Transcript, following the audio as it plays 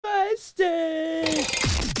Thursday.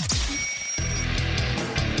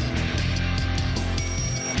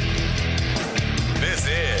 This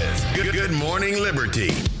is Good Morning Liberty.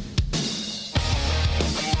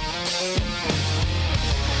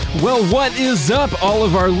 Well, what is up, all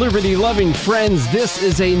of our liberty-loving friends? This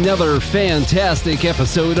is another fantastic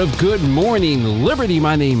episode of Good Morning Liberty.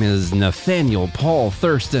 My name is Nathaniel Paul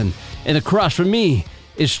Thurston, and across from me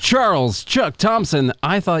is Charles Chuck Thompson.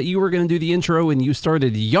 I thought you were going to do the intro, and you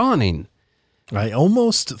started yawning. I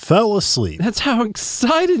almost fell asleep. That's how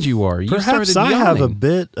excited you are. Perhaps I have a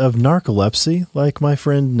bit of narcolepsy, like my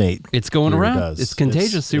friend Nate. It's going around. Does. It's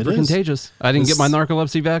contagious, super contagious. I didn't get my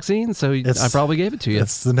narcolepsy vaccine, so I probably gave it to you.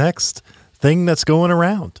 It's the next thing that's going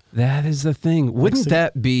around. That is the thing. Wouldn't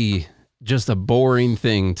that be just a boring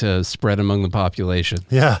thing to spread among the population?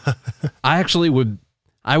 Yeah.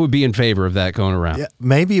 I would be in favor of that going around. Yeah,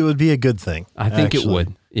 maybe it would be a good thing. I think it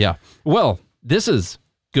would. Yeah. Well, this is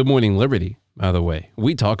Good Morning Liberty, by the way.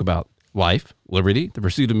 We talk about life, liberty, the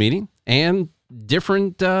pursuit of meaning, and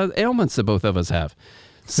different ailments that both of us have.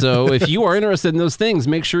 So if you are interested in those things,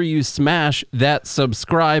 make sure you smash that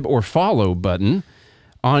subscribe or follow button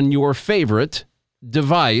on your favorite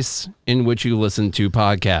device in which you listen to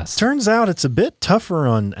podcasts. Turns out it's a bit tougher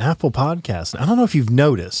on Apple Podcasts. I don't know if you've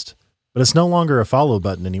noticed, but it's no longer a follow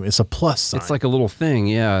button anymore. It's a plus sign. It's like a little thing.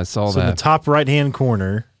 Yeah, I saw that. In the top right-hand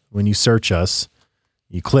corner, when you search us,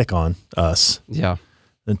 you click on us. Yeah.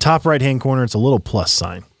 In the top right-hand corner, it's a little plus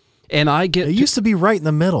sign. And it used to be right in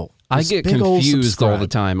the middle. I get confused all the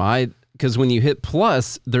time. Because when you hit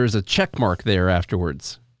plus, there's a check mark there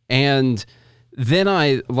afterwards. And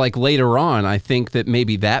then later on, I think that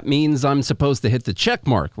maybe that means I'm supposed to hit the check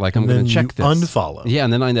mark. Like I'm going to check this. Unfollow. Yeah,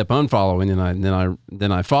 and then I end up unfollowing, and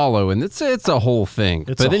then I follow, and it's a whole thing.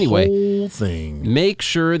 Whole thing. Make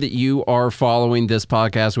sure that you are following this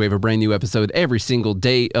podcast. We have a brand new episode every single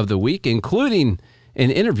day of the week, including an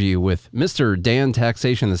interview with Mr. Dan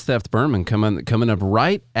Taxation and Theft Berman coming up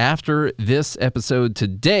right after this episode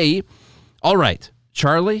today. All right,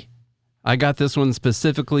 Charlie, I got this one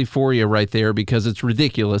specifically for you right there because it's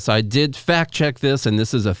ridiculous. I did fact check this, and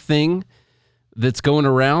this is a thing that's going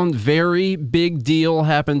around. Very big deal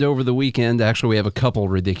happened over the weekend. Actually, we have a couple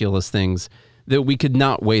ridiculous things that we could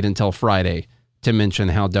not wait until Friday to mention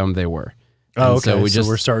how dumb they were. Oh, okay. So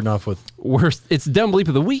we're starting off with... It's Dumb Bleep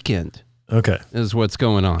of the Weekend. Okay. Is what's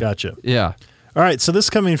going on. Gotcha. Yeah. All right, so this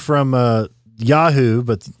is coming from Yahoo,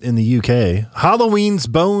 but in the UK. Halloween's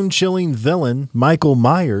bone-chilling villain, Michael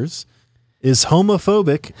Myers, is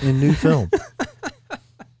homophobic in new film.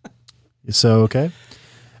 So, okay.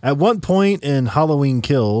 At one point in Halloween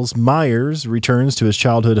Kills, Myers returns to his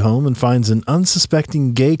childhood home and finds an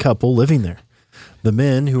unsuspecting gay couple living there. The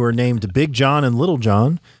men, who are named Big John and Little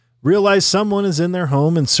John, realize someone is in their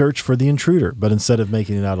home and search for the intruder, but instead of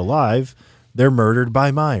making it out alive, they're murdered by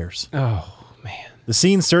Myers. Oh, man. The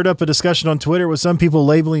scene stirred up a discussion on Twitter with some people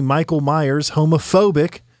labeling Michael Myers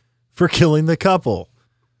homophobic for killing the couple.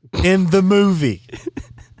 In the movie.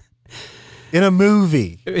 In a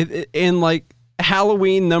movie. In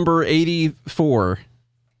Halloween number 84,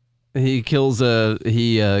 he kills a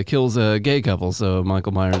gay couple, so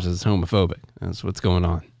Michael Myers is homophobic. That's what's going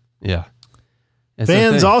on. Yeah.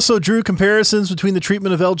 Fans also drew comparisons between the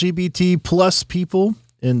treatment of LGBT plus people,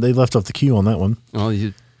 and they left off the Q on that one.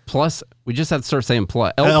 Well, plus, we just have to start saying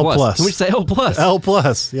plus. L plus. Can we say L plus? L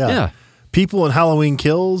plus, yeah. Yeah. People in Halloween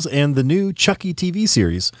Kills and the new Chucky TV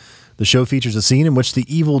series. The show features a scene in which the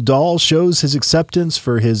evil doll shows his acceptance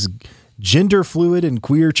for his gender fluid and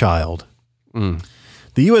queer child. The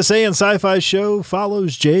USA and Sci-Fi show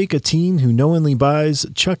follows Jake, a teen who knowingly buys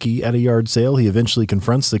Chucky at a yard sale. He eventually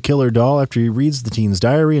confronts the killer doll after he reads the teen's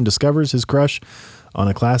diary and discovers his crush on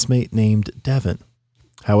a classmate named Devin.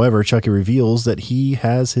 However, Chucky reveals that he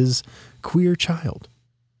has his queer child.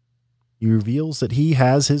 Yeah,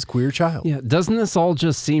 doesn't this all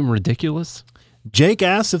just seem ridiculous? Jake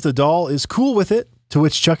asks if the doll is cool with it, to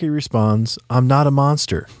which Chucky responds, "I'm not a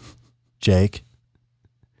monster, Jake."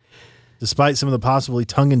 Despite some of the possibly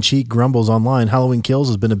tongue-in-cheek grumbles online, Halloween Kills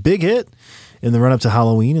has been a big hit in the run-up to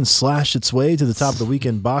Halloween and slashed its way to the top of the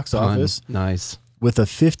weekend box office. Nice. With a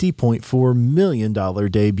 $50.4 million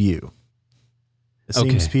debut.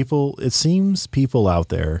 It seems people out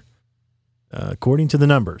there, according to the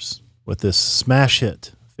numbers, with this smash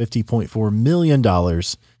hit, $50.4 million.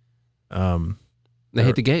 They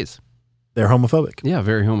hate the gays. They're homophobic. Yeah,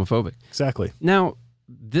 very homophobic. Exactly. Now,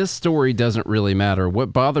 this story doesn't really matter.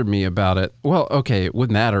 What bothered me about it, well, okay, it would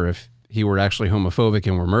matter if he were actually homophobic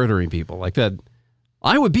and were murdering people like that.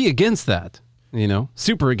 I would be against that,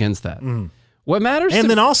 super against that. What matters? And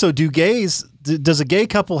then also, does a gay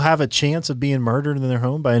couple have a chance of being murdered in their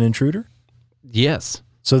home by an intruder? Yes.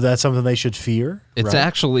 So that's something they should fear? It's right?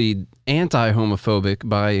 actually anti-homophobic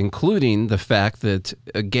by including the fact that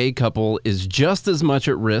a gay couple is just as much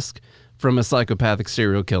at risk from a psychopathic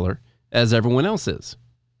serial killer as everyone else is.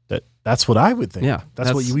 That's what I would think. Yeah,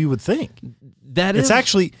 That's what we would think. It's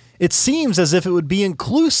actually, it seems as if it would be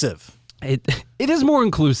inclusive. It is more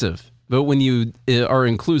inclusive, but when you are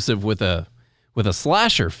inclusive with a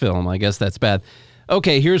slasher film, I guess that's bad.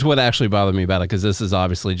 Okay, here's what actually bothered me about it, because this is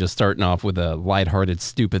obviously just starting off with a lighthearted,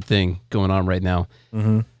 stupid thing going on right now.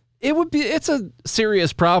 Mm-hmm. It's a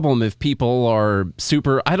serious problem if people are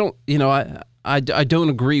super. I don't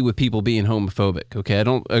agree with people being homophobic. Okay, I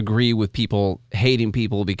don't agree with people hating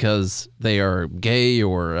people because they are gay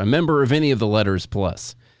or a member of any of the letters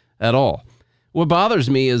plus at all. What bothers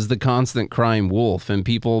me is the constant crying wolf and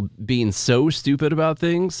people being so stupid about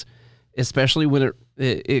things, especially when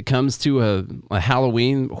it comes to a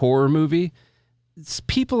Halloween horror movie.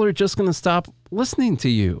 People are just going to stop listening to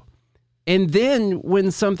you. And then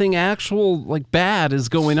when something actual like bad is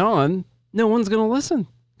going on, no one's going to listen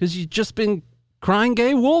because you've just been crying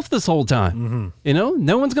gay wolf this whole time. Mm-hmm.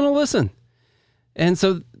 No one's going to listen. And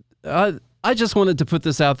so I just wanted to put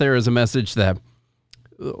this out there as a message that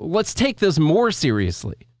let's take this more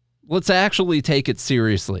seriously. Let's actually take it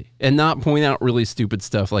seriously and not point out really stupid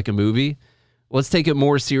stuff like a movie. Let's take it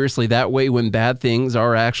more seriously. That way, when bad things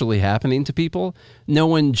are actually happening to people, no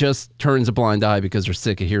one just turns a blind eye because they're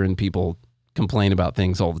sick of hearing people complain about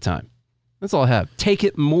things all the time. That's all I have. Take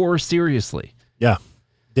it more seriously. Yeah.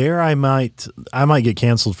 I might get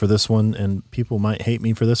canceled for this one, and people might hate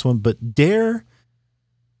me for this one, but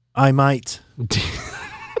I might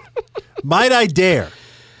I dare?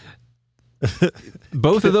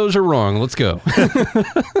 Both of those are wrong. Let's go.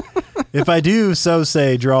 If I do so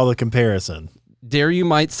say, draw the comparison. Dare you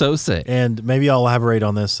might so say. And maybe I'll elaborate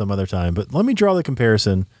on this some other time, but let me draw the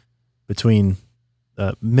comparison between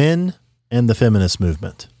men and the feminist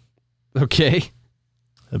movement. Okay.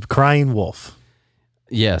 A crying wolf.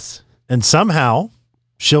 Yes. And somehow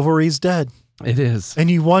chivalry's dead. It is.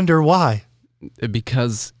 And you wonder why.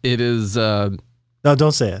 Because it is... No,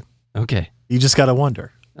 don't say it. Okay. You just got to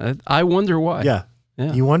wonder. I wonder why. Yeah.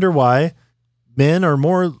 You wonder why men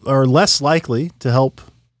are less likely to help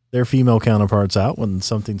their female counterparts out when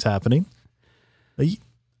something's happening.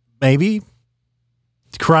 Maybe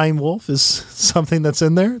crying wolf is something that's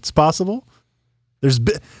in there. It's possible.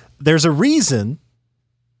 There's a reason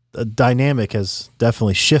the dynamic has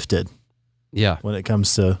definitely shifted. Yeah. When it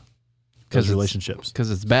comes to those relationships.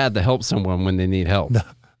 Because it's bad to help someone when they need help.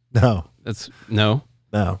 No.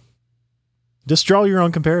 No. Just draw your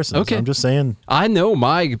own comparisons. Okay. I'm just saying. I know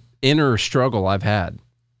my inner struggle I've had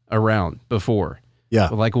around before. Yeah.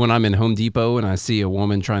 Like when I'm in Home Depot and I see a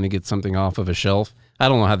woman trying to get something off of a shelf. I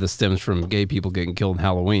don't know how this stems from gay people getting killed in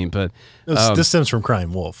Halloween, but... This stems from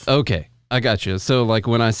crying wolf. Okay. I got you. So like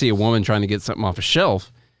when I see a woman trying to get something off a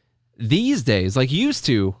shelf, these days, like used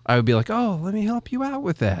to, I would be like, oh, let me help you out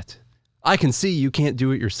with that. I can see you can't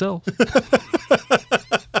do it yourself.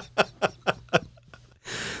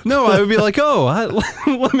 No, I would be like, oh,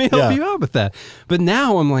 let me help you out with that. But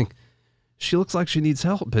now I'm like, she looks like she needs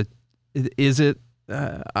help. But is it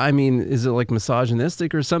like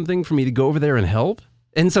misogynistic or something for me to go over there and help?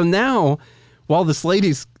 And so now, while this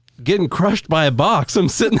lady's getting crushed by a box, I'm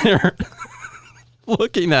sitting there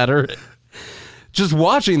looking at her, just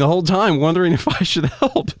watching the whole time, wondering if I should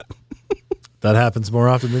help. That happens more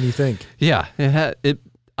often than you think. Yeah,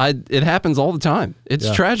 it happens all the time.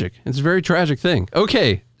 It's tragic. It's a very tragic thing.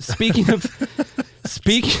 Okay, speaking of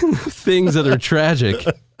things that are tragic,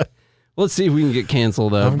 let's see if we can get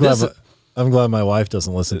canceled. I'm glad my wife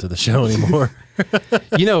doesn't listen to the show anymore.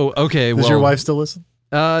 Okay. Does your wife still listen?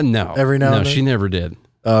 No. Every now and then? No, she never did.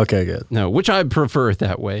 Oh, okay, good. No, which I prefer it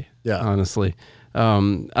that way. Yeah. Honestly.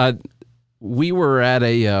 We were at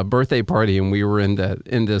a birthday party and we were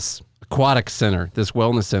in this aquatic center, this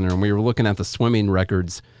wellness center, and we were looking at the swimming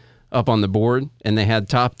records up on the board, and they had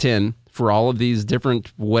top 10 for all of these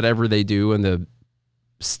different whatever they do in the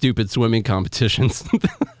stupid swimming competitions.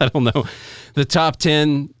 I don't know. The top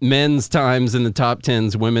 10 men's times and the top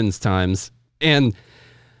 10's women's times. And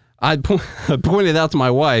I pointed out to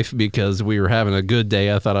my wife, because we were having a good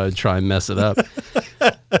day, I thought I would try and mess it up.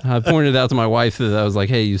 I pointed out to my wife that I was like,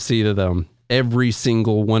 hey, you see that every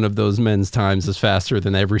single one of those men's times is faster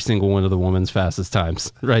than every single one of the women's fastest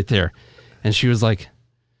times right there. And she was like,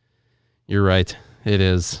 you're right. It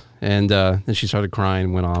is. And then she started crying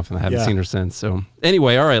and went off, and I haven't seen her since. So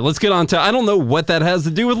anyway, all right, let's get on to, I don't know what that has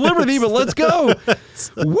to do with liberty, but let's go.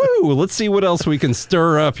 Woo! Let's see what else we can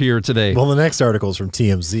stir up here today. Well, the next article is from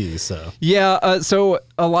TMZ, so. Yeah, so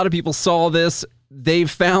a lot of people saw this.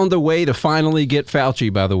 They've found a way to finally get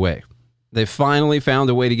Fauci, by the way. They finally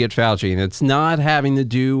found a way to get Fauci, and it's not having to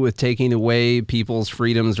do with taking away people's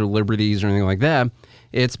freedoms or liberties or anything like that.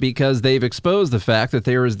 It's because they've exposed the fact that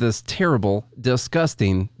there is these terrible,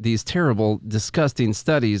 disgusting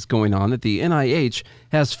studies going on that the NIH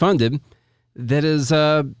has funded that is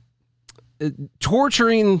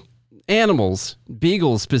torturing animals,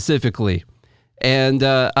 beagles specifically. And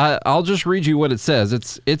I'll just read you what it says.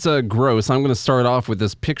 It's a gross. I'm going to start off with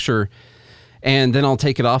this picture, and then I'll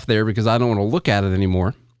take it off there because I don't want to look at it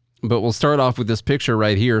anymore. But we'll start off with this picture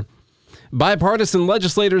right here. Bipartisan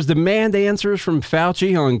legislators demand answers from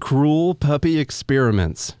Fauci on cruel puppy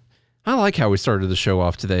experiments. I like how we started the show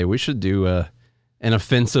off today. We should do an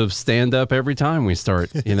offensive stand-up every time we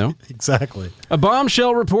start, you know? Exactly. A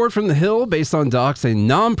bombshell report from The Hill based on docs a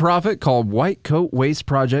nonprofit called White Coat Waste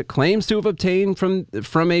Project claims to have obtained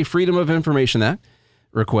from a Freedom of Information Act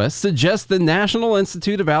request suggests the National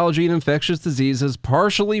Institute of Allergy and Infectious Diseases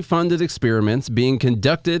partially funded experiments being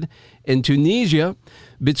conducted in Tunisia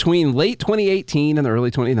between late 2018 and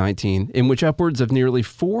early 2019, in which upwards of nearly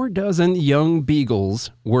 4 dozen young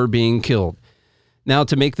beagles were being killed. Now,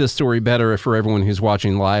 to make this story better for everyone who's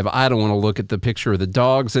watching live, I don't want to look at the picture of the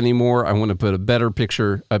dogs anymore. I want to put a better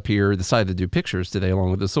picture up here. Decided to do pictures today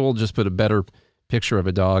along with this. So we'll just put a better picture of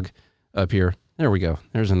a dog up here. There we go.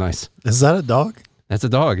 There's a nice. Is that a dog? That's a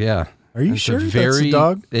dog, yeah. Are you sure that's a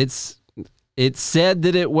dog? It said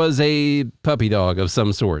that it was a puppy dog of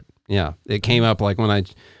some sort. Yeah, it came up like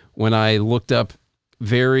when I looked up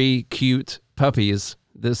very cute puppies.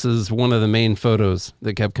 This is one of the main photos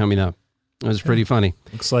that kept coming up. It was pretty funny.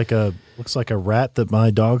 Looks like a rat that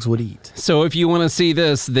my dogs would eat. So if you want to see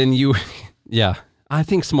this, then yeah, I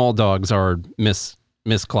think small dogs are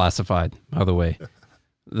misclassified. By the way,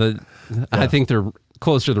 I think they're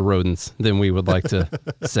closer to rodents than we would like to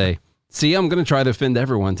say. See, I'm going to try to offend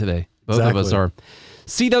everyone today. Both of us are.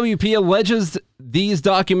 CWP alleges these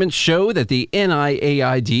documents show that the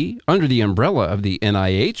NIAID, under the umbrella of the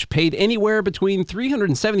NIH, paid anywhere between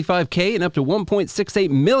 $375K and up to $1.68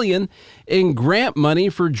 million in grant money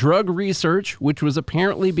for drug research, which was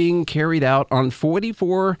apparently being carried out on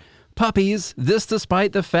 44 puppies. This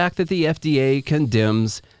despite the fact that the FDA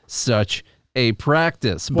condemns such a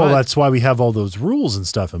practice. Well, that's why we have all those rules and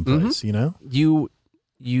stuff in place, you know?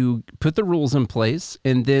 You put the rules in place,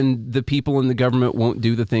 and then the people in the government won't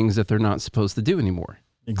do the things that they're not supposed to do anymore.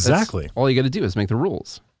 Exactly. All you got to do is make the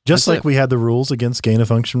rules. Just like we had the rules against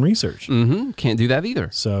gain-of-function research. Can't do that either.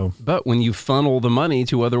 So, but when you funnel the money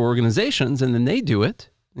to other organizations and then they do it,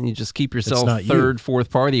 and you just keep yourself third,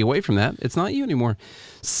 fourth party away from that, it's not you anymore.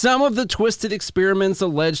 Some of the twisted experiments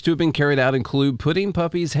alleged to have been carried out include putting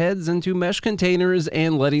puppies' heads into mesh containers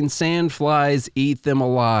and letting sandflies eat them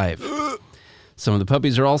alive. Some of the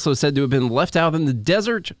puppies are also said to have been left out in the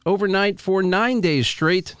desert overnight for 9 days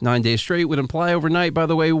straight. 9 days straight would imply overnight, by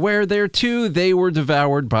the way, where there too they were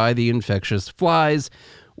devoured by the infectious flies,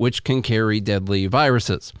 which can carry deadly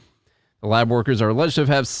viruses. The lab workers are alleged to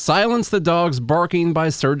have silenced the dogs barking by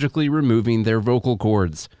surgically removing their vocal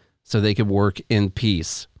cords so they could work in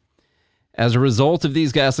peace. As a result of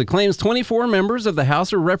these ghastly claims, 24 members of the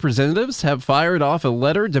House of Representatives have fired off a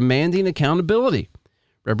letter demanding accountability.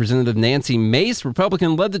 Representative Nancy Mace,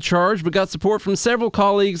 Republican, led the charge, but got support from several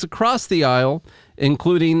colleagues across the aisle,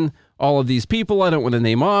 including all of these people I don't want to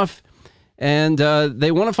name off. And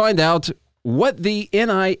they want to find out what the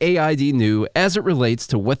NIAID knew as it relates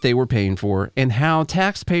to what they were paying for and how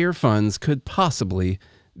taxpayer funds could possibly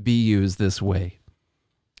be used this way.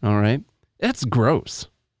 All right? That's gross.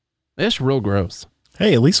 That's real gross.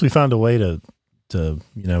 Hey, at least we found a way to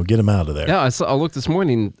get him out of there. Yeah, I looked this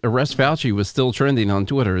morning. Arrest Fauci was still trending on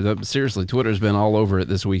Twitter. Seriously, Twitter's been all over it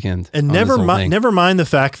this weekend. And never mind the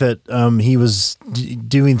fact that he was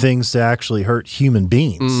doing things to actually hurt human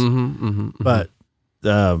beings. But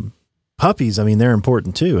puppies, I mean, they're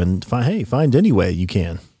important too. And find any way you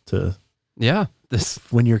can to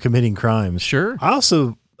when you're committing crimes. Sure. I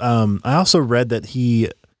also read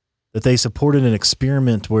that they supported an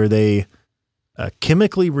experiment where they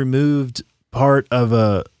chemically removed part of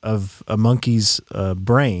a monkey's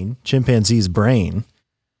brain, chimpanzee's brain.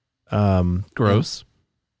 Gross.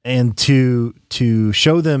 And to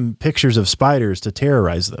show them pictures of spiders to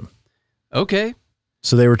terrorize them. Okay.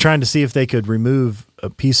 So they were trying to see if they could remove a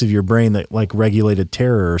piece of your brain that like regulated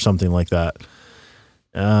terror or something like that.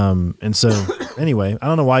 And so Anyway, I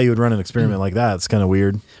don't know why you would run an experiment like that. It's kind of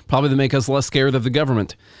weird. Probably to make us less scared of the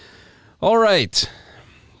government. All right.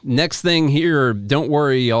 Next thing here, don't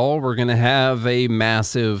worry, y'all. We're going to have a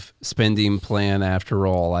massive spending plan after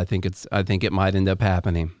all. I think it might end up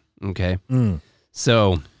happening. Okay.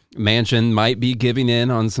 So Manchin might be giving in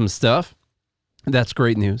on some stuff. That's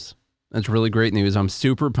great news. That's really great news. I'm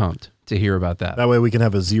super pumped to hear about that. That way we can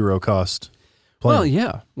have a zero cost plan. Well,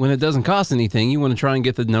 yeah. When it doesn't cost anything, you want to try and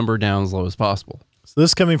get the number down as low as possible. So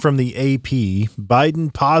this coming from the AP,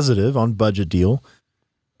 Biden positive on budget deal.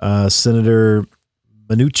 Senator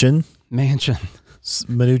Manchin,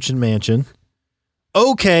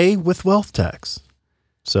 okay with wealth tax.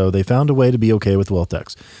 So they found a way to be okay with wealth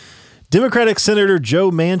tax. Democratic Senator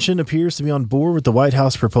Joe Manchin appears to be on board with the White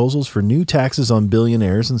House proposals for new taxes on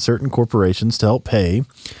billionaires and certain corporations to help pay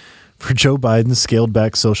for Joe Biden's scaled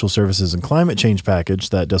back social services and climate change package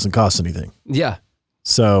that doesn't cost anything. Yeah.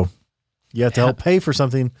 So you have to help pay for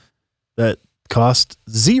something that cost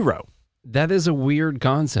zero. That is a weird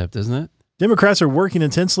concept, isn't it? Democrats are working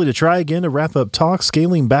intensely to try again to wrap up talks,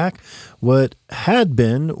 scaling back what had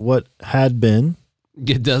been.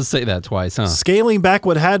 It does say that twice, huh? Scaling back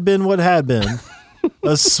what had been.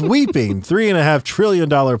 A sweeping $3.5 trillion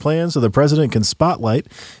plan so the president can spotlight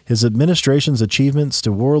his administration's achievements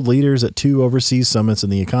to world leaders at 2 overseas summits in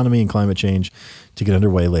the economy and climate change to get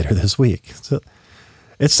underway later this week. So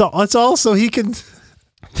it's all so he can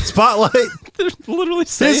spotlight They're literally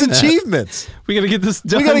saying his that. achievements. We got to get this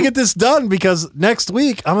done. We got to get this done because next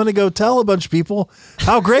week I'm going to go tell a bunch of people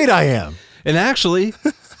how great I am. And actually,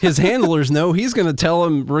 his handlers know he's going to tell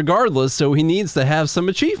him regardless, so he needs to have some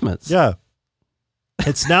achievements. Yeah.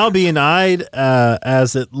 It's now being eyed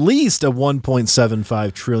as at least a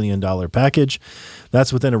 $1.75 trillion package.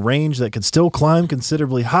 That's within a range that could still climb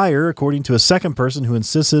considerably higher, according to a second person who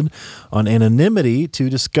insisted on anonymity to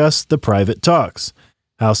discuss the private talks.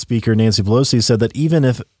 House Speaker Nancy Pelosi said that even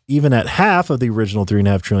at half of the original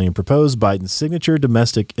 $3.5 trillion proposed, Biden's signature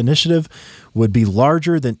domestic initiative would be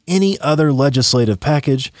larger than any other legislative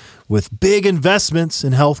package, with big investments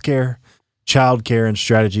in healthcare, childcare, and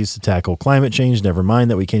strategies to tackle climate change. Never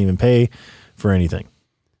mind that we can't even pay for anything.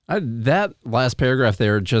 That last paragraph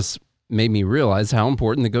there just made me realize how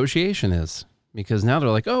important negotiation is, because now they're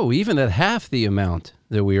like, oh, even at half the amount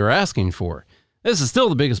that we were asking for, this is still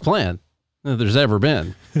the biggest plan that there's ever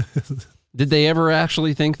been. Did they ever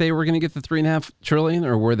actually think they were going to get the $3.5 trillion,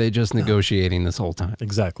 or were they just negotiating this whole time?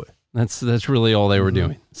 Exactly. That's really all they were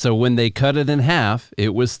doing. So when they cut it in half,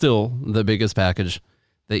 it was still the biggest package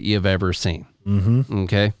that you've ever seen.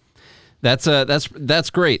 Okay, that's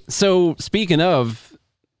great. So speaking of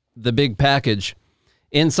the big package,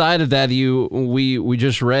 inside of that, we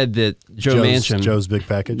just read that Joe's big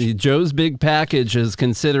package. Joe's big package is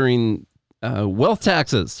considering wealth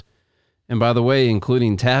taxes. And by the way,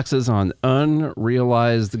 including taxes on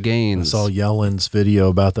unrealized gains. I saw Yellen's video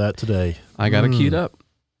about that today. I got it queued up.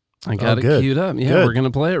 Yeah, Good. We're going to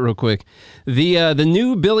play it real quick. The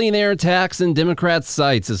new billionaire tax in Democrats'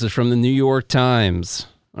 sights. This is from the New York Times.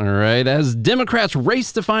 All right. As Democrats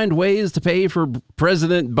race to find ways to pay for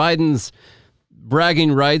President Biden's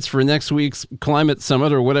bragging rights for next week's climate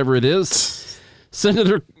summit or whatever it is,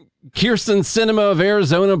 Senator Kyrsten Sinema of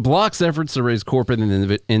Arizona blocks efforts to raise corporate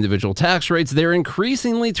and individual tax rates. They're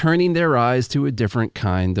increasingly turning their eyes to a different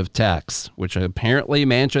kind of tax, which apparently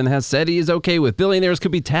Manchin has said he is okay with. Billionaires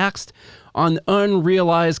could be taxed on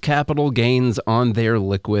unrealized capital gains on their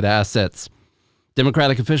liquid assets.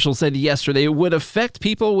 Democratic officials said yesterday it would affect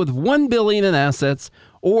people with $1 billion in assets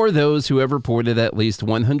or those who have reported at least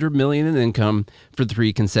 $100 million in income for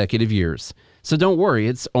 3 consecutive years. So don't worry,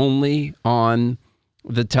 it's only on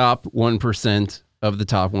the top 1% of the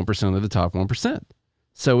top 1% of the top 1%.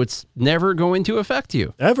 So it's never going to affect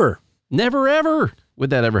you. Ever. Never, ever would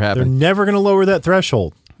that ever happen. They're never going to lower that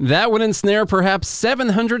threshold. That would ensnare perhaps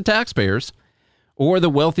 700 taxpayers or the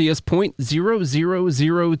wealthiest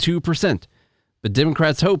 0.0002%. But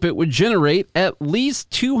Democrats hope it would generate at least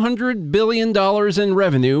 $200 billion in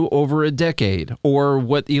revenue over a decade, or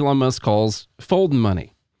what Elon Musk calls folding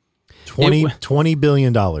money. $20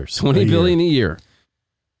 billion. $20 billion a year.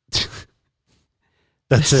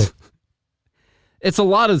 That's it. It's a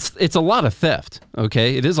lot of theft.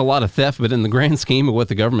 Okay, it is a lot of theft, but in the grand scheme of what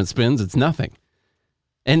the government spends, it's nothing.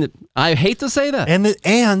 And I hate to say that.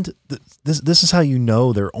 This is how you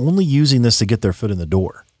know they're only using this to get their foot in the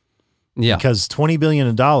door. Yeah, because $20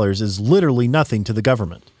 billion is literally nothing to the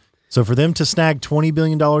government. So for them to snag $20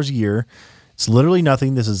 billion a year, it's literally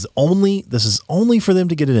nothing. This is only for them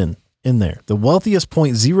to get it in. in there. The wealthiest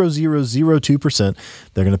 0.0002%.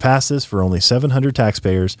 They're going to pass this for only 700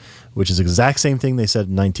 taxpayers, which is the exact same thing they said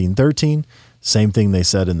in 1913. Same thing they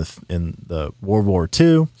said in the World War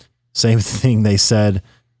II. Same thing they said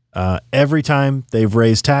every time they've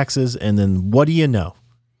raised taxes. And then what do you know?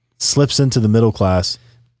 Slips into the middle class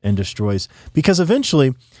and destroys. Because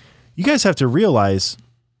eventually, you guys have to realize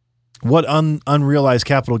what unrealized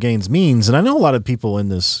capital gains means. And I know a lot of people in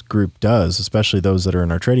this group does, especially those that are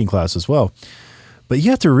in our trading class as well. But you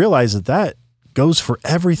have to realize that goes for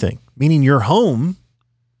everything, meaning your home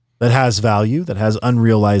that has value, that has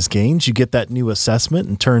unrealized gains. You get that new assessment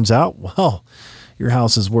and turns out, well, your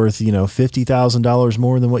house is worth, $50,000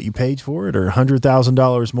 more than what you paid for it, or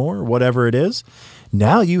 $100,000 more, or whatever it is.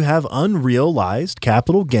 Now you have unrealized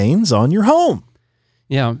capital gains on your home.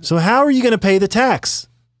 Yeah. So how are you going to pay the tax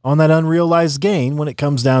on that unrealized gain when it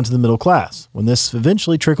comes down to the middle class? When this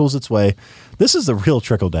eventually trickles its way, this is the real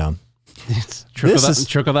trickle down. It's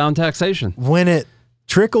trickle down taxation. When it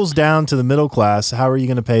trickles down to the middle class, how are you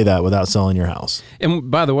going to pay that without selling your house? And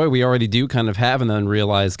by the way, we already do kind of have an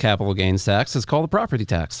unrealized capital gains tax. It's called a property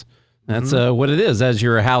tax. That's what it is. As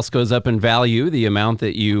your house goes up in value, the amount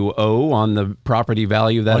that you owe on the property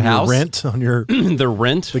value of that on house. Your rent, on your the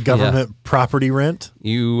rent. The government property rent.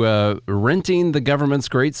 You renting the government's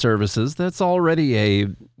great services, that's already a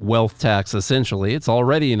wealth tax, essentially. It's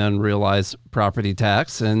already an unrealized property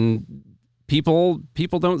tax. And people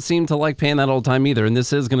don't seem to like paying that all the time either. And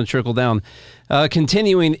this is going to trickle down.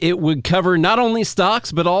 Continuing, it would cover not only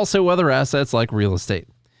stocks, but also other assets like real estate.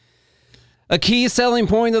 A key selling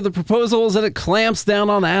point of the proposal is that it clamps down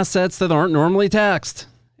on assets that aren't normally taxed,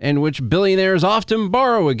 and which billionaires often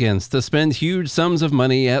borrow against to spend huge sums of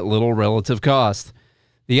money at little relative cost.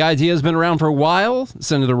 The idea has been around for a while.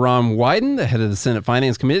 Senator Ron Wyden, the head of the Senate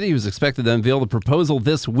Finance Committee, who's expected to unveil the proposal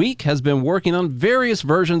this week, has been working on various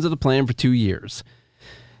versions of the plan for 2 years.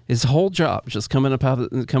 His whole job is just coming up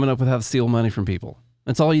with how to steal money from people.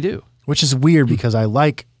 That's all you do. Which is weird because I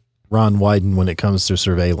like Ron Wyden when it comes to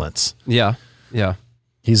surveillance. Yeah.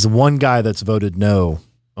 He's the one guy that's voted no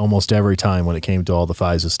almost every time when it came to all the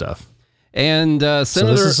FISA stuff. And Senator... So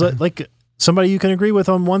this is like somebody you can agree with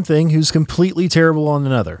on one thing who's completely terrible on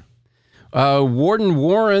another. Warden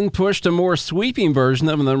Warren pushed a more sweeping version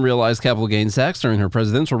of an unrealized capital gains tax during her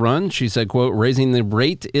presidential run. She said, quote, raising the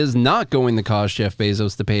rate is not going to cause Jeff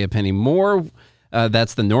Bezos to pay a penny more.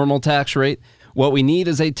 That's the normal tax rate. What we need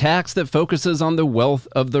is a tax that focuses on the wealth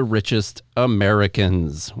of the richest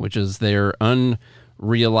Americans, which is their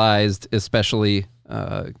unrealized, especially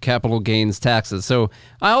capital gains taxes. So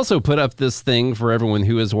I also put up this thing for everyone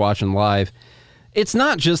who is watching live. It's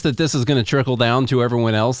not just that this is going to trickle down to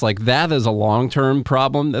everyone else. Like, that is a long-term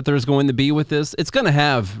problem that there's going to be with this. It's going to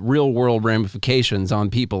have real-world ramifications on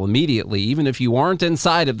people immediately, even if you aren't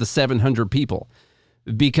inside of the 700 people.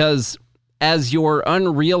 Because as your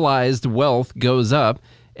unrealized wealth goes up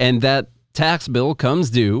and that tax bill comes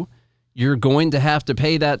due, you're going to have to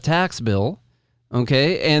pay that tax bill,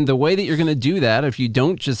 okay? And the way that you're going to do that, if you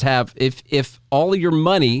don't just have, if all of your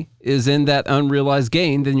money is in that unrealized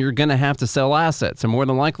gain, then you're going to have to sell assets. And more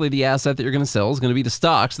than likely, the asset that you're going to sell is going to be the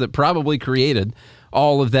stocks that probably created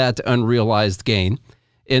all of that unrealized gain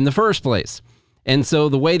in the first place. And so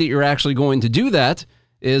the way that you're actually going to do that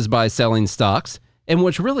is by selling stocks. And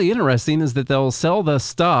what's really interesting is that they'll sell the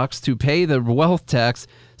stocks to pay the wealth tax.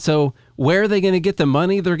 So where are they going to get the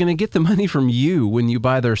money? They're going to get the money from you when you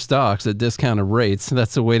buy their stocks at discounted rates.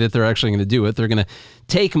 That's the way that they're actually going to do it. They're going to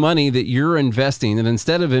take money that you're investing, and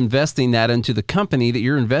instead of investing that into the company that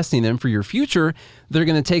you're investing in for your future, they're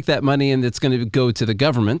going to take that money and it's going to go to the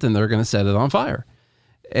government, and they're going to set it on fire.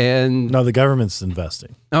 And no, the government's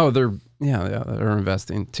investing. Oh, they're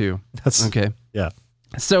investing too. That's okay. Yeah.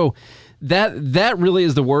 So that really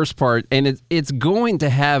is the worst part, and it's going to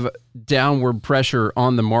have downward pressure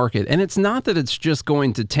on the market. And it's not that it's just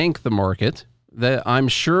going to tank the market. That I'm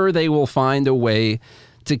sure they will find a way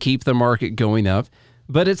to keep the market going up,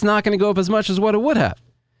 but it's not going to go up as much as what it would have.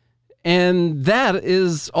 And that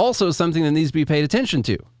is also something that needs to be paid attention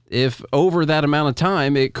to. If over that amount of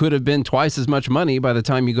time, it could have been twice as much money by the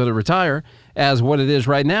time you go to retire as what it is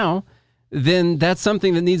right now, then that's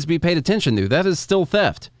something that needs to be paid attention to. That is still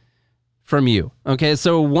theft from you. Okay,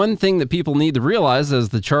 so one thing that people need to realize, as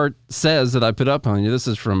the chart says that I put up on you, this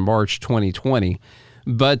is from March 2020,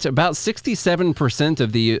 but about 67%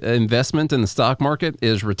 of the investment in the stock market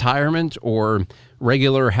is retirement or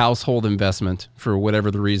regular household investment for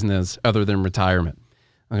whatever the reason is other than retirement.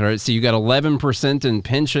 All right, so you got 11% in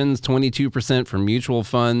pensions, 22% from mutual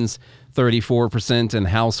funds, 34% in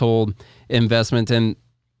household investment. And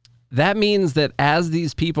that means that as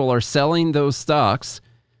these people are selling those stocks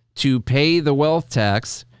to pay the wealth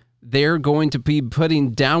tax, they're going to be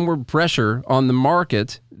putting downward pressure on the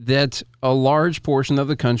market that a large portion of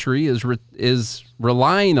the country is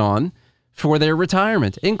relying on for their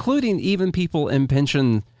retirement, including even people in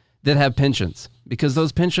pension that have pensions, because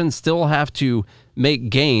those pensions still have to make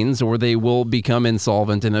gains or they will become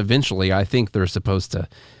insolvent. And eventually, I think they're supposed to,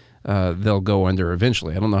 they'll go under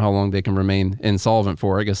eventually. I don't know how long they can remain insolvent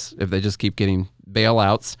for. I guess if they just keep getting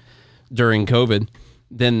bailouts during COVID,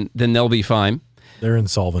 then they'll be fine. They're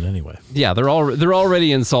insolvent anyway. Yeah, they're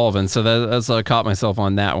already insolvent. So that's I caught myself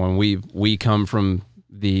on that one. We come from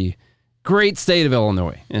the great state of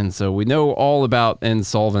Illinois, and so we know all about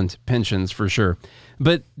insolvent pensions for sure.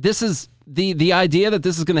 But this is the idea that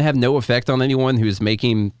this is going to have no effect on anyone who's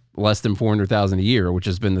making less than $400,000 a year, which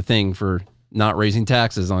has been the thing for not raising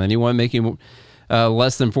taxes on anyone making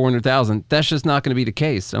less than $400,000. That's just not going to be the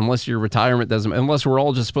case unless your retirement doesn't. Unless we're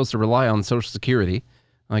all just supposed to rely on Social Security.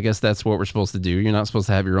 I guess that's what we're supposed to do. You're not supposed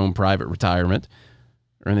to have your own private retirement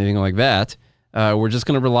or anything like that. We're just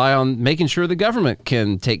going to rely on making sure the government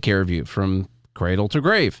can take care of you from cradle to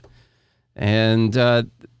grave. And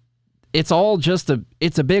it's all just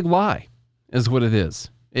it's a big lie is what it is.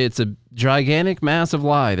 It's a gigantic, massive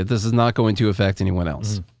lie that this is not going to affect anyone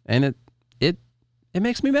else. Mm. And it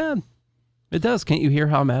makes me mad. It does. Can't you hear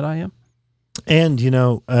how mad I am? And,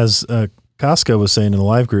 as Costco was saying in the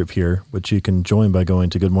live group here, which you can join by going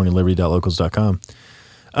to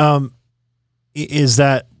goodmorningliberty.locals.com, is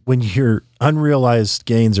that when your unrealized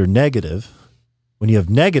gains are negative, when you have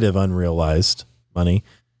negative unrealized money,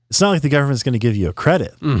 it's not like the government's going to give you a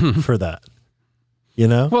credit for that.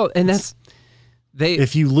 Well, and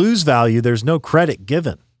if you lose value, there's no credit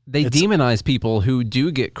given. They demonize people who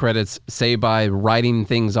do get credits, say by writing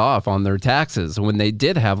things off on their taxes when they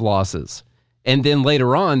did have losses. And then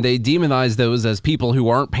later on, they demonize those as people who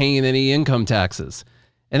aren't paying any income taxes.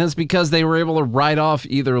 And it's because they were able to write off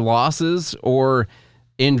either losses or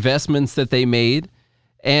investments that they made.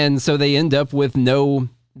 And so they end up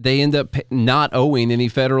not owing any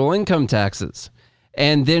federal income taxes.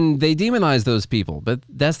 And then they demonize those people. But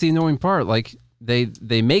that's the annoying part. Like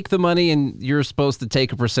they make the money and you're supposed to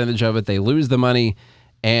take a percentage of it. They lose the money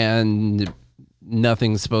and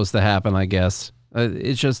nothing's supposed to happen, I guess.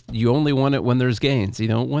 It's just you only want it when there's gains. You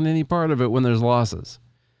don't want any part of it when there's losses.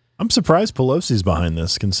 I'm surprised Pelosi's behind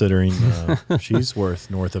this, considering she's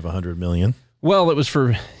worth north of $100 million. Well, it was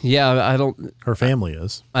her family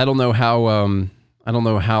is. I don't know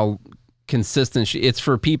how consistent it's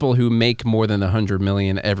for people who make more than $100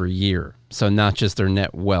 million every year. So not just their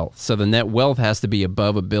net wealth. So the net wealth has to be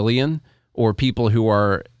above $1 billion, or people who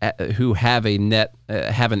have have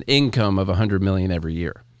an income of $100 million every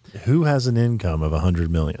year. Who has an income of $100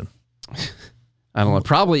 million? I don't know.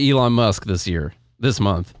 Probably Elon Musk this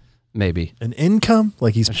month, maybe. An income?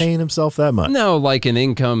 Like he's paying himself that much? No, like an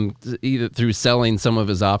income either through selling some of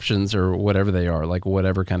his options or whatever they are, like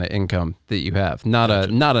whatever kind of income that you have. Not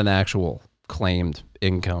an actual claimed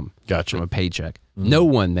income from a paycheck. Mm-hmm. No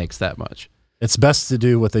one makes that much. It's best to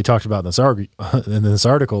do what they talked about in this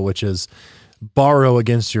article, which is borrow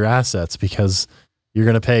against your assets, because you're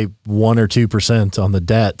going to pay 1 or 2% on the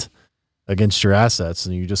debt against your assets,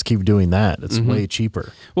 and you just keep doing that. It's way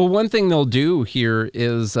cheaper. Well, one thing they'll do here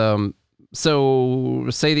is, so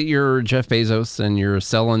say that you're Jeff Bezos and you're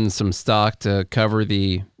selling some stock to cover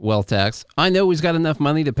the wealth tax. I know he's got enough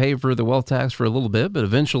money to pay for the wealth tax for a little bit, but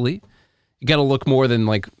eventually you got to look more than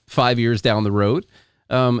like 5 years down the road.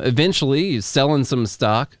 Eventually he's selling some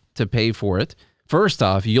stock to pay for it. First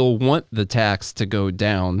off, you'll want the tax to go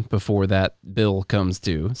down before that bill comes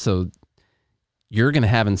due. So you're going to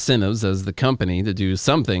have incentives as the company to do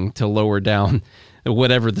something to lower down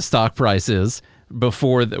whatever the stock price is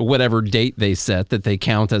before whatever date they set that they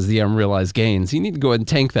count as the unrealized gains. You need to go ahead and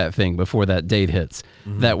tank that thing before that date hits.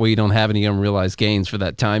 Mm-hmm. That way you don't have any unrealized gains for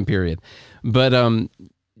that time period. But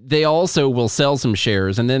they also will sell some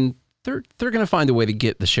shares, and then they're going to find a way to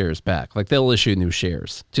get the shares back. Like they'll issue new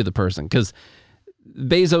shares to the person, because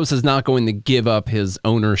Bezos is not going to give up his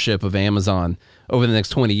ownership of Amazon over the next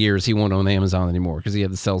 20 years. He won't own Amazon anymore because he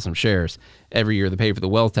had to sell some shares every year to pay for the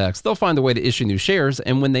wealth tax. They'll find a way to issue new shares.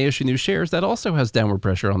 And when they issue new shares, that also has downward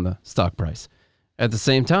pressure on the stock price at the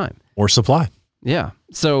same time. Or supply. Yeah.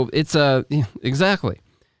 So it's exactly.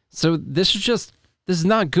 So this is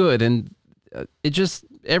not good. And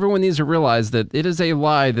everyone needs to realize that it is a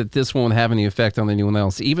lie that this won't have any effect on anyone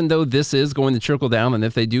else, even though this is going to trickle down. And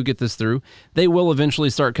if they do get this through, they will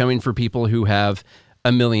eventually start coming for people who have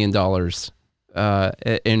 $1 million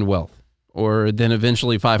in wealth, or then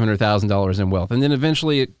eventually $500,000 in wealth. And then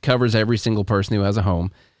eventually it covers every single person who has a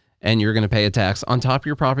home, and you're going to pay a tax on top of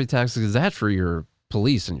your property taxes. Is that for your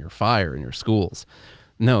police and your fire and your schools.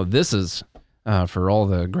 No, this is for all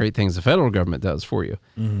the great things the federal government does for you.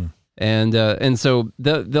 Mm-hmm. And so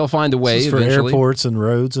they'll find a way this is for eventually. Airports and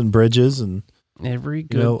roads and bridges and every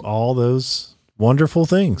good, all those wonderful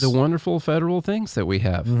things. The wonderful federal things that we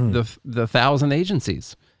have, the 1,000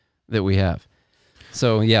 agencies that we have.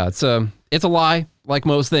 So yeah, it's a lie, like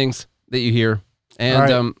most things that you hear.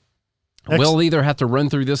 And we'll either have to run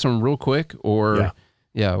through this one real quick, or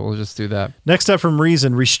we'll just do that. Next up from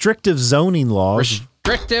Reason, restrictive zoning laws.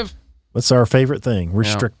 Restrictive. What's our favorite thing?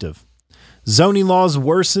 Restrictive. Zoning laws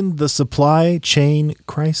worsened the supply chain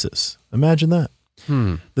crisis. Imagine that.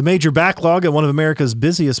 The major backlog at one of America's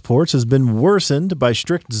busiest ports has been worsened by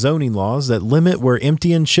strict zoning laws that limit where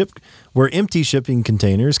empty shipping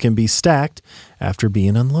containers can be stacked after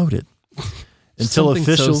being unloaded. Until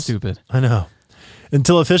officials, so stupid. I know.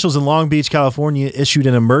 Until officials in Long Beach, California issued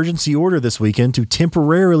an emergency order this weekend to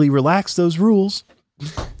temporarily relax those rules.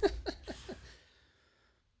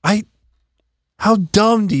 How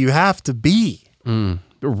dumb do you have to be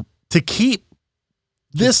to keep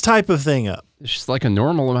this type of thing up? It's just like a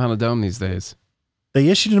normal amount of dumb these days. They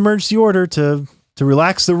issued an emergency order to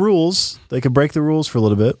relax the rules. They could break the rules for a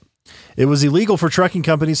little bit. It was illegal for trucking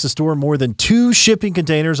companies to store more than 2 shipping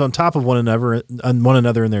containers on top of one another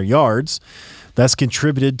in their yards. That's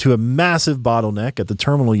contributed to a massive bottleneck at the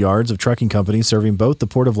terminal yards of trucking companies serving both the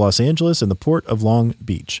Port of Los Angeles and the Port of Long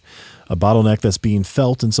Beach, a bottleneck that's being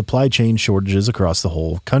felt in supply chain shortages across the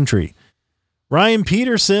whole country. Ryan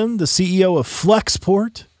Peterson, the CEO of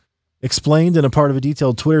Flexport, explained in a part of a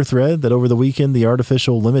detailed Twitter thread that over the weekend, the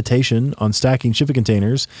artificial limitation on stacking shipping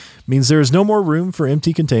containers means there is no more room for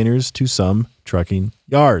empty containers to some trucking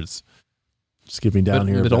yards. Skipping down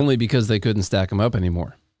here. But only because they couldn't stack them up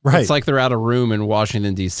anymore. Right. It's like they're out of room in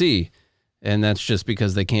Washington, D.C., and that's just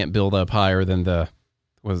because they can't build up higher than the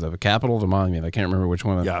Capitol, the Monument. I can't remember which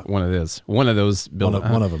one it is. One of those buildings.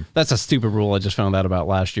 One of them. That's a stupid rule I just found out about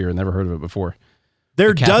last year and never heard of it before.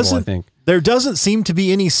 There doesn't seem to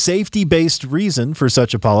be any safety-based reason for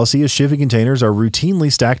such a policy, as shipping containers are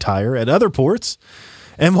routinely stacked higher at other ports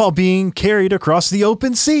and while being carried across the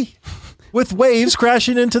open sea with waves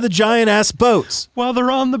crashing into the giant-ass boats. While they're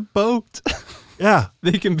on the boat. Yeah.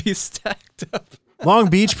 They can be stacked up. Long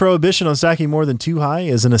Beach prohibition on stacking more than 2 high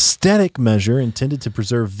is an aesthetic measure intended to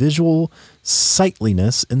preserve visual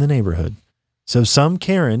sightliness in the neighborhood. So some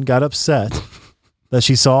Karen got upset that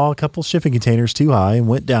she saw a couple shipping containers too high and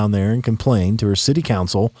went down there and complained to her city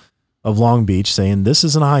council of Long Beach, saying this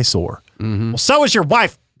is an eyesore. Mm-hmm. Well, so is your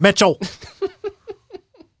wife, Mitchell.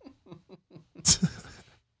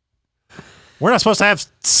 We're not supposed to have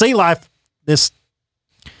sea life.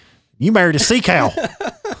 You married a sea cow.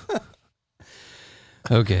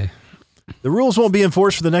 Okay. The rules won't be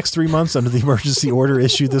enforced for the next 3 months under the emergency order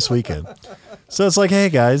issued this weekend. So it's like, hey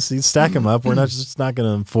guys, you stack them up. We're not going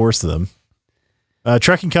to enforce them.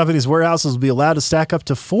 Trucking companies' warehouses will be allowed to stack up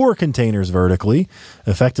to 4 containers vertically,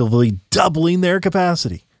 effectively doubling their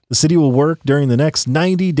capacity. The city will work during the next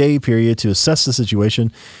 90-day period to assess the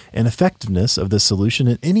situation and effectiveness of this solution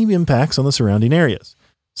and any impacts on the surrounding areas.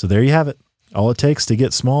 So there you have it. All it takes to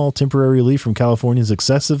get small temporary relief from California's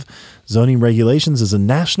excessive zoning regulations is a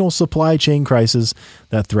national supply chain crisis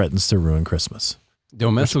that threatens to ruin Christmas.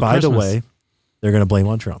 Don't mess with By Christmas. the way, they're going to blame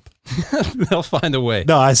on Trump. They'll find a way.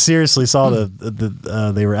 No, I seriously saw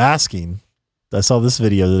they were asking. I saw this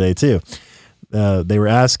video today too. They were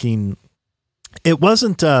asking. It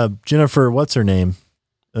wasn't Jennifer. What's her name?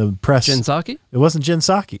 Press. Jen Psaki? It wasn't Jen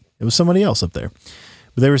Psaki. It was somebody else up there.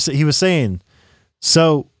 But he was saying,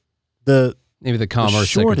 so maybe the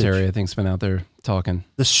Commerce Secretary, I think, has been out there talking.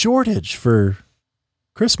 The shortage for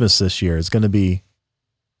Christmas this year is going to be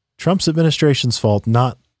Trump's administration's fault,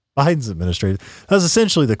 not Biden's administration. That's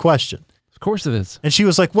essentially the question. Of course it is. And she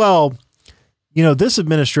was like, well, this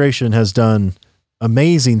administration has done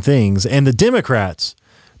amazing things. And the Democrats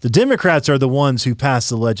are the ones who passed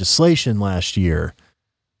the legislation last year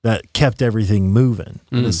that kept everything moving.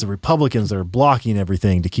 And it's the Republicans that are blocking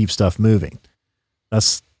everything to keep stuff moving.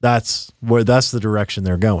 That's the direction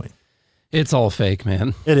they're going. It's all fake,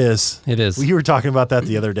 man. It is. It is. Well, you were talking about that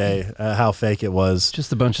the other day, how fake it was.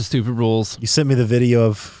 Just a bunch of stupid rules. You sent me the video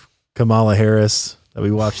of Kamala Harris that we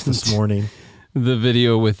watched this morning. The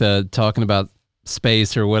video with talking about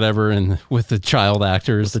space or whatever, and with the child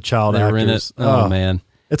actors. With the child actors. In it. Oh, man.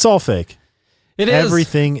 It's all fake. It is.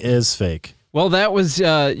 Everything is fake. Well, that was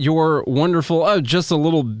your wonderful, just a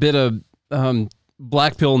little bit of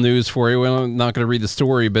black pill news for you. Well, I'm not going to read the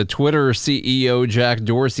story, but Twitter CEO Jack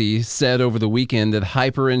Dorsey said over the weekend that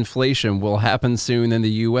hyperinflation will happen soon in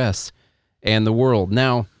the U.S. and the world.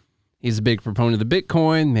 Now, He's a big proponent of the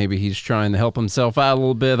Bitcoin. Maybe he's trying to help himself out a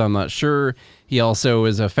little bit. I'm not sure. He also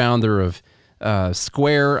is a founder of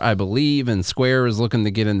Square, I believe, and Square is looking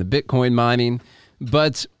to get into Bitcoin mining.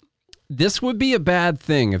 But this would be a bad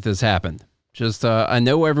thing if this happened. Just, I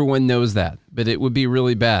know everyone knows that, but it would be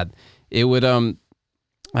really bad. It would,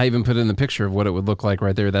 I even put in the picture of what it would look like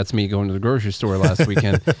right there. That's me going to the grocery store last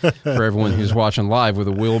weekend for everyone who's watching live with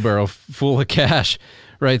a wheelbarrow full of cash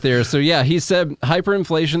right there. So yeah, he said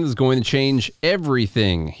hyperinflation is going to change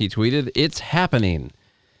everything. He tweeted, "It's happening."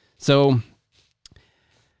 So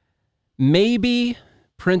maybe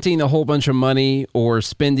printing a whole bunch of money or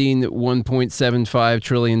spending $1.75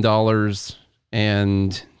 trillion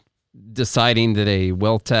and deciding that a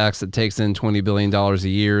wealth tax that takes in $20 billion a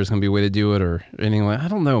year is going to be a way to do it, or anything like, I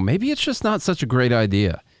don't know. Maybe it's just not such a great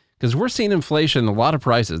idea, because we're seeing inflation in a lot of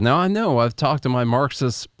prices. Now, I know I've talked to my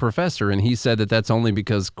Marxist professor, and he said that that's only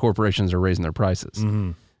because corporations are raising their prices.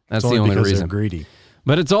 Mm-hmm. That's the only reason. They're greedy.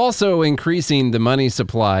 But it's also increasing the money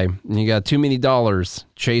supply. And you got too many dollars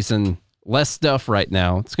chasing less stuff right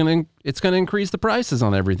now. It's gonna increase the prices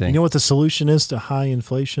on everything. You know what the solution is to high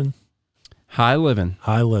inflation? High living.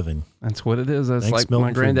 High living. That's what it is. That's Thanks, like Milton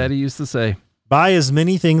my granddaddy Friedman. used to say. Buy as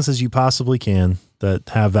many things as you possibly can that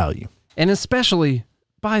have value. And especially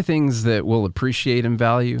buy things that will appreciate in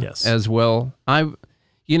value as well. As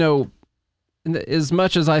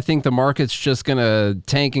much as I think the market's just going to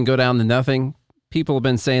tank and go down to nothing, people have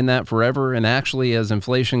been saying that forever. And actually, as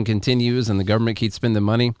inflation continues and the government keeps spending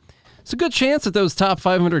money, it's a good chance that those top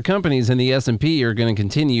 500 companies in the S&P are going to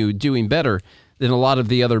continue doing better than a lot of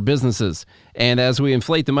the other businesses. And as we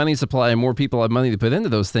inflate the money supply and more people have money to put into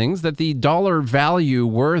those things, that the dollar value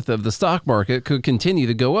worth of the stock market could continue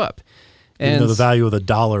to go up. And even though the value of the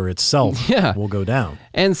dollar itself will go down.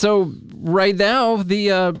 And so right now,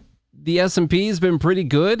 the S&P has been pretty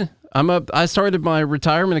good. I started my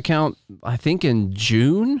retirement account, I think in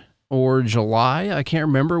June or July. I can't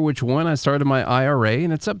remember which one. I started my IRA,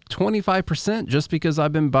 and it's up 25% just because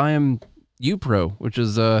I've been buying UPRO, which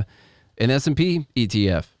is an S&P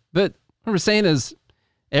ETF. But what we're saying is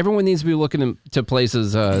everyone needs to be looking to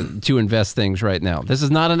places to invest things right now. This is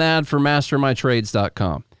not an ad for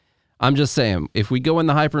mastermytrades.com. I'm just saying, if we go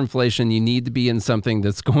into hyperinflation, you need to be in something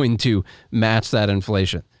that's going to match that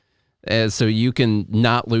inflation, so you can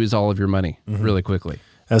not lose all of your money really quickly.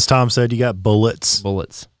 As Tom said, you got bullets,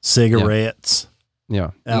 cigarettes,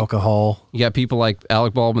 alcohol. You got people like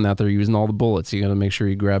Alec Baldwin out there using all the bullets. You got to make sure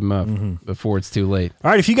you grab them up before it's too late. All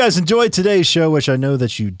right, if you guys enjoyed today's show, which I know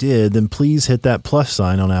that you did, then please hit that plus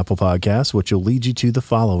sign on Apple Podcasts, which will lead you to the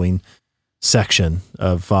following section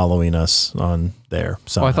of following us on there.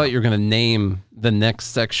 Oh, I thought you were going to name the next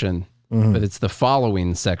section, but it's the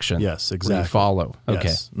following section. Yes, exactly. Where you follow. Okay.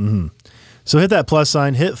 Yes. Mm-hmm. So hit that plus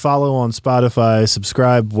sign, hit follow on Spotify,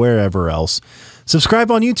 subscribe wherever else. Subscribe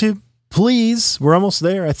on YouTube, please. We're almost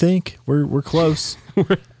there, I think. We're close. I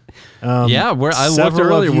looked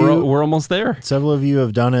earlier. We're almost there. Several of you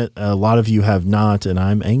have done it. A lot of you have not, and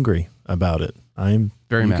I'm angry about it. I'm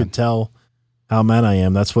very mad. You could tell how mad I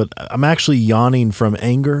am. That's what I'm actually yawning from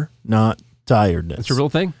anger, not tiredness. It's a real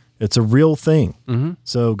thing. It's a real thing. Mm-hmm.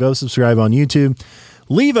 So go subscribe on YouTube.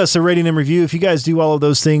 Leave us a rating and review. If you guys do all of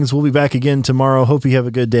those things, we'll be back again tomorrow. Hope you have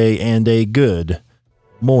a good day and a good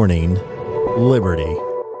morning, Liberty.